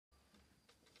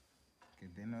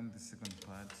then on the second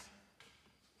part,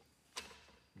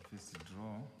 we first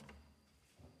draw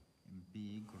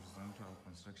big horizontal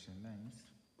construction lines.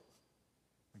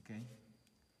 Okay,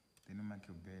 then you mark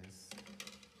your base.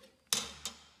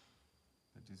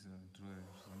 That is draw a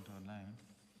horizontal line.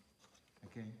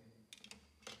 Okay,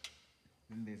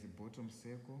 then there's a bottom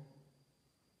circle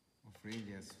of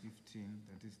radius 15,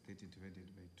 that is 30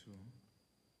 divided by 2,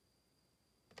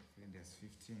 radius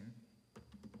 15.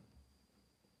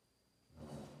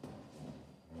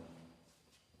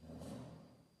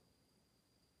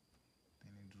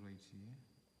 Then you draw it here.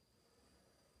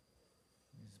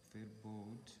 It's very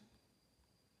bold.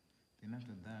 Then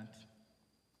after that,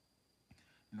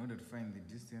 in order to find the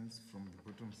distance from the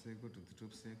bottom circle to the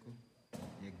top circle,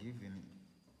 you are given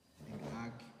an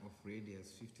arc of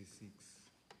radius 56.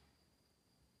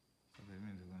 So that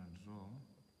means we're going to draw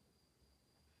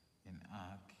an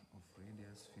arc of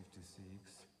radius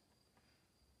 56.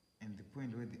 And the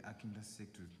point where the arc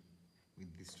intersects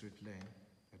with the straight line,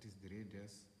 that is the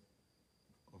radius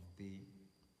of the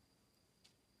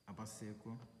upper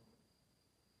circle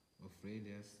of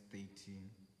radius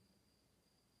 13.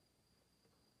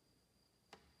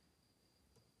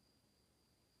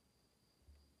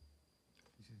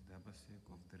 This is the upper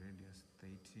circle of the radius 13,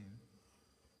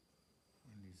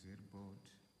 and it's very broad.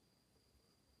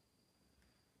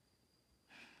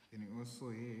 Then you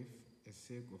also have a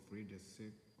circle of radius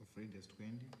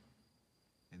 20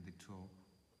 at the top,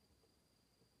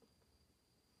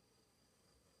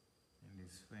 and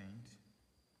it's faint.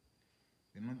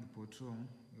 Then on the bottom,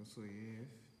 you also have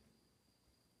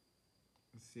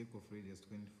a circle of radius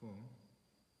 24,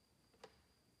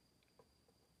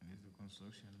 and it's the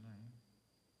construction line.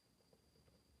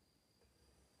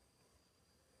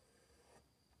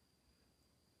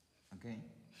 Okay,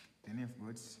 then you've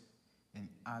got an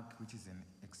arc, which is an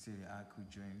exterior arc, which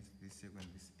joins this circle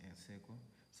and this circle.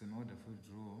 So in order for you to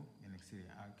draw an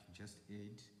exterior arc, you just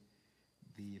add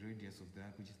the radius of the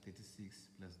arc, which is 36,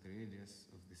 plus the radius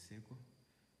of the circle,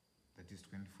 that is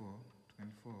 24.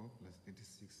 24 plus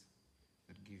 36,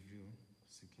 that gives you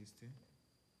 60.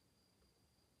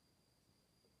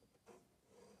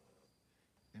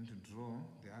 Then to draw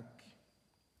the arc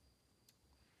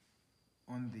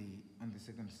on the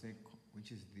second circle,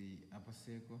 which is the upper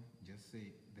circle, just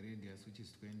say the radius, which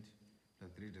is 20,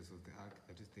 plus the radius of the arc,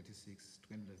 that is 36.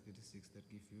 20 plus 36, that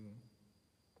gives you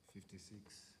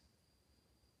 56.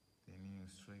 Then you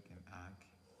strike an arc,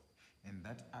 and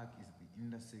that arc is the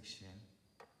intersection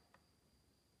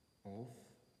of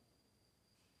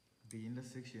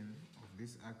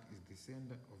this arc is the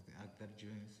center of the arc that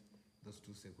joins those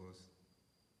two circles.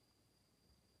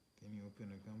 Then you open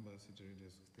a canvas with a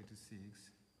radius of 36,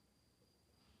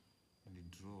 and you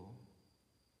draw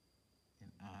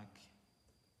an arc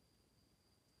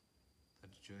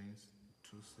that joins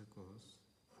two circles.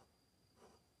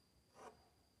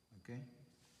 Okay?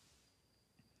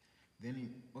 Then you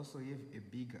also have a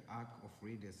big arc of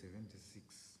radius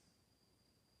 76.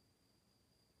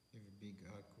 You have a big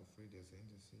arc of radius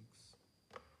 76.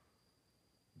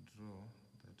 Draw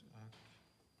that arc.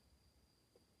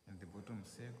 And the bottom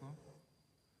circle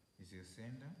is your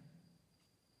center.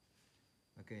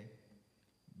 Okay.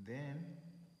 Then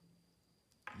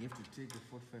you have to take a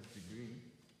 45-degree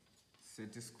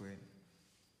set square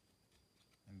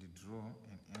and you draw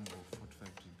an angle of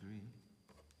 45 degrees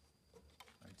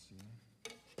right here.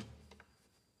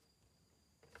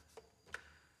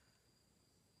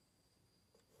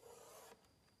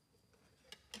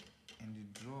 And you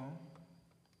draw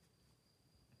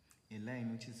a line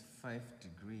which is 5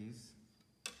 degrees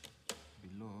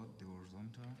below the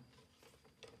horizontal,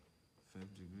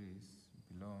 5 degrees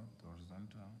below the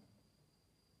horizontal,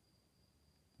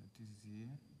 that is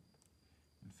here,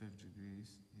 and 5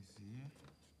 degrees is here,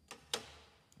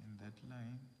 and that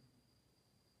line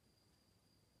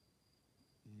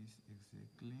is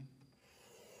exactly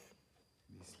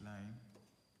this line.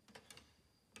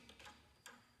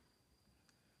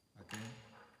 Okay.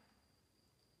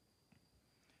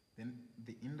 Then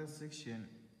the intersection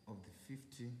of the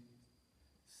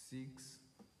 56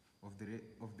 of the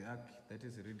arc, that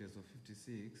is a radius of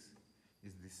 56,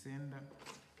 is the center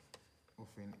of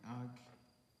an arc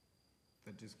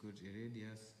that is got a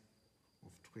radius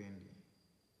of 20.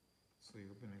 So you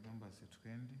open a canvas at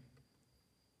 20,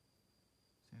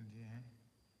 send here,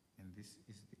 and this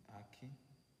is the arc.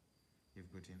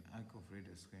 You've got an arc of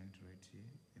radius 20 right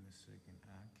here, and a second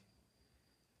arc.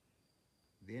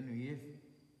 Then we have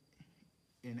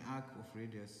an arc of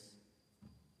radius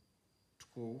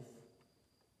 12.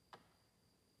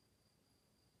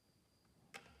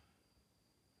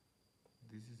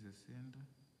 This is the center.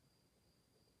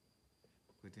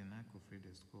 With got an arc of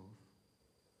radius 12.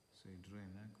 So you draw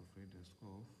an arc of radius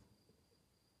 12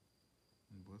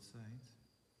 on both sides.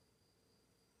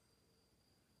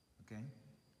 Okay?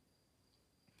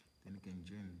 Then you can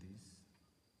join this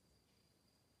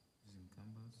using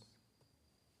canvas.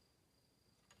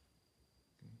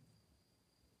 Okay.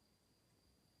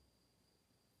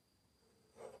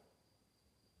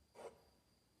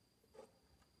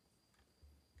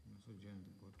 You can also join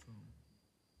the bottom.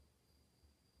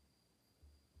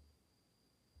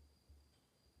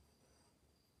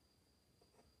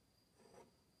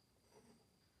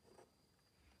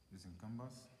 Using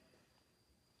canvas.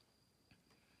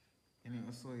 And you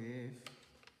also have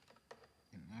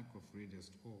an arc of radius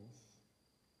 12,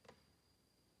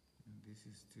 and this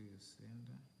is to your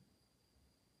center,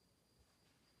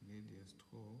 radius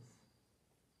 12,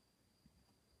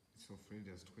 it's of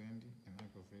radius 20, an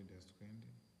arc of radius 20,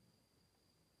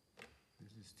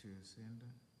 this is to your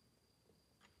center,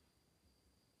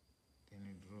 then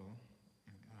you draw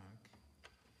an arc,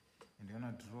 and you want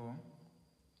to draw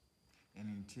an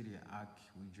interior arc.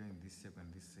 We join this circle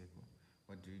and this circle.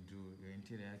 What do? Your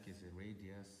interior arc is a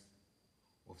radius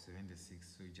of 76,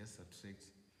 so you just subtract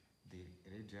the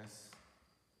radius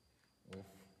of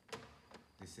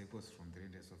the circles from the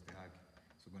radius of the arc.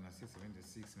 So we're going to say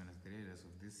 76 minus the radius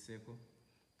of this circle,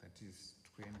 that is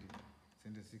 20.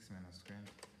 76 minus 20,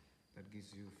 that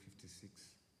gives you 56.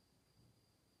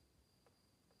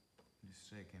 You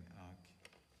strike an arc.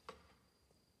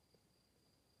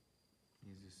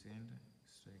 Here's your center,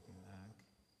 strike an arc.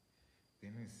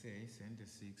 Then we say 76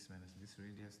 minus this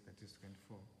radius, that is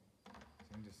 24.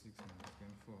 76 minus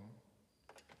 24,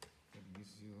 that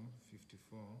gives you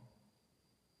 54.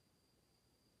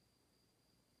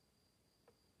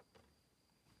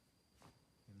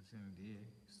 And then here,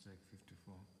 strike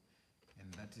 54.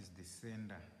 And that is the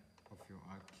center of your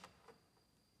arc.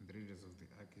 The radius of the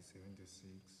arc is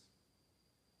 76.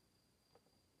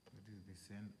 That is the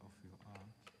center of your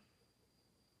arc.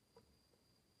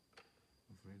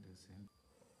 Of radius center.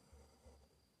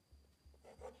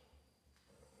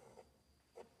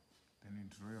 Then you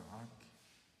draw your arc,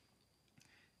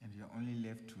 and you're only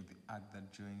left with the arc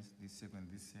that joins this circle and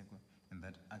this circle, and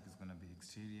that arc is going to be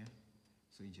exterior.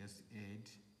 So you just add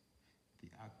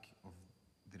the arc of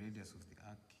the radius of the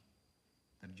arc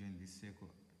that joins this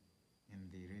circle and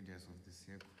the radius of the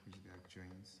circle which the arc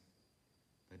joins.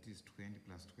 That is 20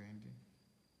 plus 20.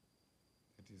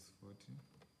 That is 40.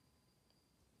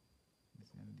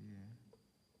 And here,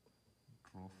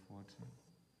 draw 40.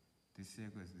 This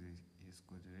circle is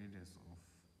got a radius of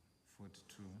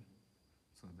 42,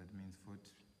 so that means 40.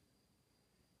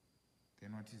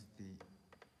 Then what is the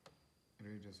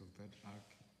radius of that arc?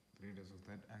 The radius of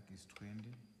that arc is 20.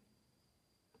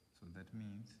 So that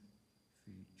means if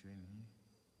we join here,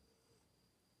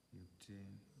 you obtain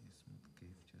a smooth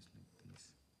curve just like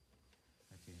this.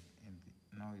 Okay, and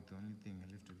now the only thing I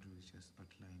have to do is just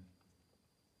outline